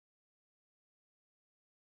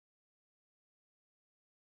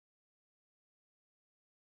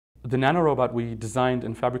The nanorobot we designed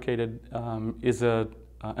and fabricated is a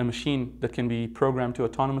machine that can be programmed to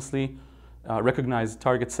autonomously recognize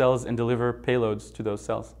target cells and deliver payloads to those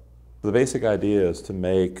cells. The basic idea is to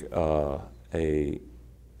make a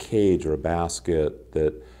cage or a basket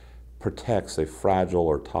that protects a fragile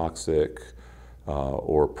or toxic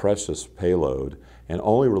or precious payload and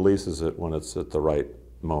only releases it when it's at the right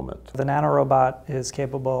moment. The nanorobot is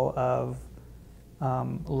capable of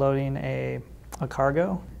loading a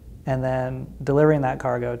cargo and then delivering that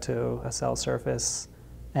cargo to a cell surface,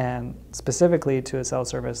 and specifically to a cell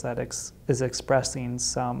surface that is expressing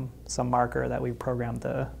some marker that we've programmed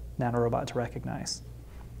the nanorobot to recognize.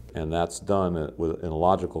 And that's done in a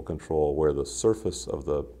logical control where the surface of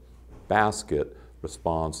the basket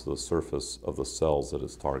responds to the surface of the cells that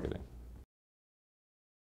it's targeting.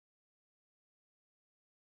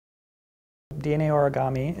 DNA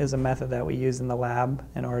origami is a method that we use in the lab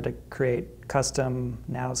in order to create custom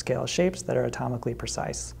nanoscale shapes that are atomically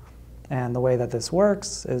precise. And the way that this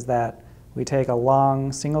works is that we take a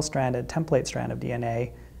long single-stranded template strand of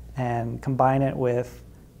DNA and combine it with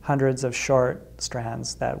hundreds of short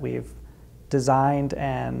strands that we've designed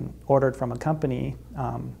and ordered from a company.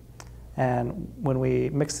 And when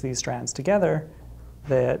we mix these strands together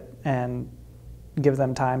and give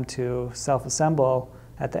them time to self-assemble,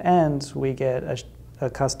 at the end we get a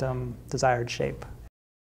custom desired shape.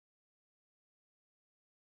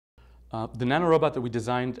 The nanorobot that we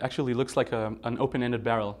designed actually looks like an open-ended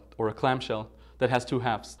barrel or a clamshell that has two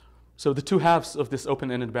halves. So the two halves of this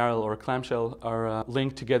open-ended barrel or clamshell are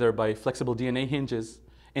linked together by flexible DNA hinges,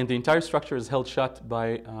 and the entire structure is held shut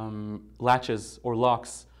by latches or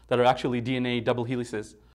locks that are actually DNA double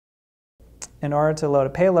helices. In order to load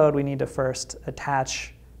a payload, we need to first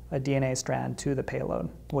attach a DNA strand to the payload,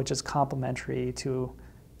 which is complementary to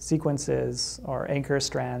sequences or anchor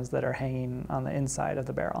strands that are hanging on the inside of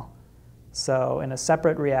the barrel. So in a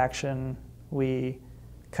separate reaction, we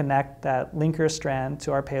connect that linker strand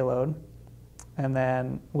to our payload, and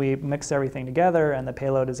then we mix everything together, and the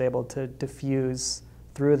payload is able to diffuse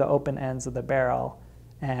through the open ends of the barrel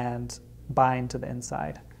and bind to the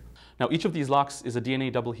inside. Now, each of these locks is a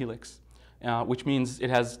DNA double helix, which means it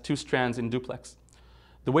has two strands in duplex.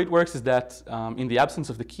 The way it works is that in the absence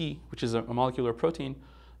of the key, which is a molecular protein,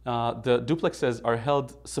 the duplexes are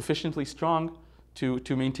held sufficiently strong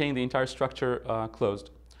to maintain the entire structure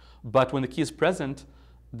closed. But when the key is present,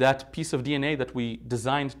 that piece of DNA that we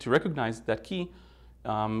designed to recognize that key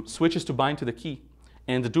switches to bind to the key,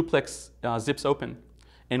 and the duplex zips open.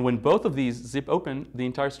 And when both of these zip open, the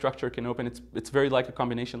entire structure can open. It's very like a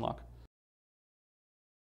combination lock.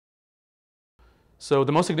 So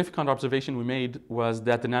the most significant observation we made was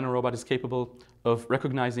that the nanorobot is capable of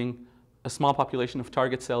recognizing a small population of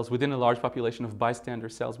target cells within a large population of bystander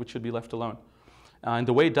cells, which should be left alone. And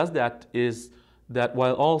the way it does that is that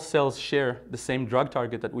while all cells share the same drug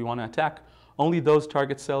target that we want to attack, only those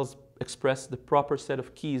target cells express the proper set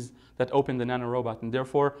of keys that open the nanorobot, and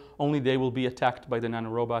therefore only they will be attacked by the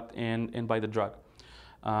nanorobot and by the drug.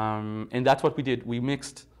 And that's what we did. We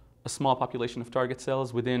mixed a small population of target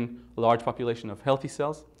cells within a large population of healthy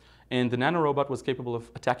cells, and the nanorobot was capable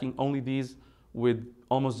of attacking only these with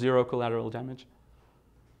almost zero collateral damage.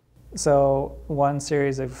 So one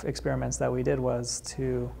series of experiments that we did was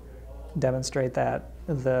to demonstrate that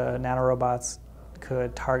the nanorobots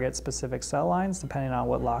could target specific cell lines depending on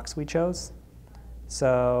what locks we chose.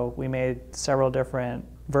 So we made several different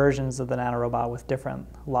versions of the nanorobot with different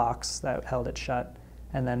locks that held it shut,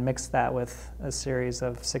 and then mixed that with a series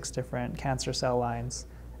of 6 different cancer cell lines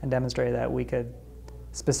and demonstrated that we could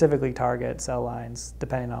specifically target cell lines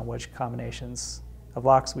depending on which combinations of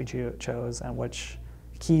locks we chose and which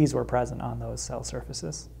keys were present on those cell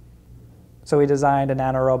surfaces. So we designed a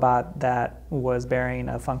nanorobot that was bearing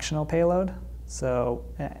a functional payload. So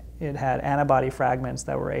it had antibody fragments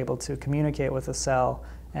that were able to communicate with the cell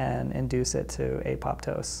and induce it to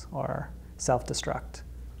apoptose or self-destruct.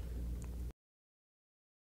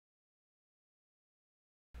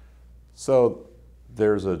 So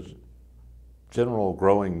there's a general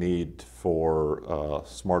growing need for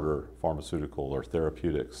smarter pharmaceutical or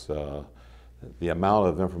therapeutics. The amount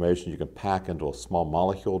of information you can pack into a small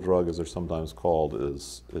molecule drug, as they're sometimes called,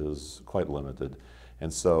 is quite limited.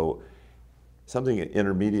 And so something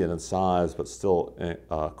intermediate in size but still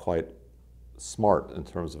quite smart in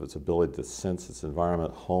terms of its ability to sense its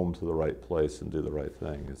environment, home to the right place and do the right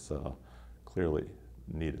thing is clearly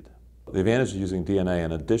needed. The advantage of using DNA,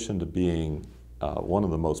 in addition to being one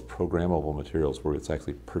of the most programmable materials where it's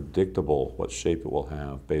actually predictable what shape it will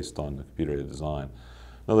have based on the computer-aided design,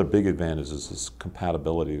 another big advantage is its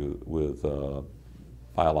compatibility with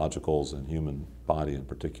biologicals and human body in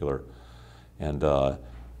particular. And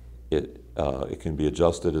it can be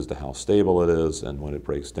adjusted as to how stable it is, and when it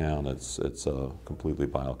breaks down, it's completely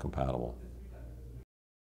biocompatible.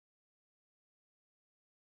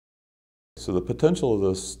 So the potential of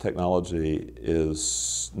this technology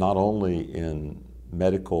is not only in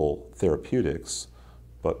medical therapeutics,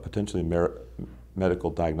 but potentially medical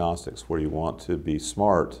diagnostics, where you want to be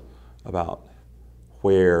smart about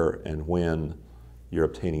where and when you're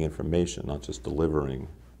obtaining information, not just delivering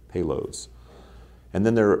payloads. And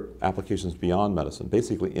then there are applications beyond medicine.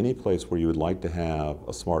 Basically, any place where you would like to have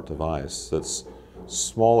a smart device that's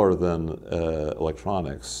smaller than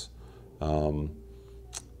electronics,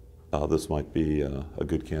 this might be a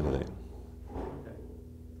good candidate.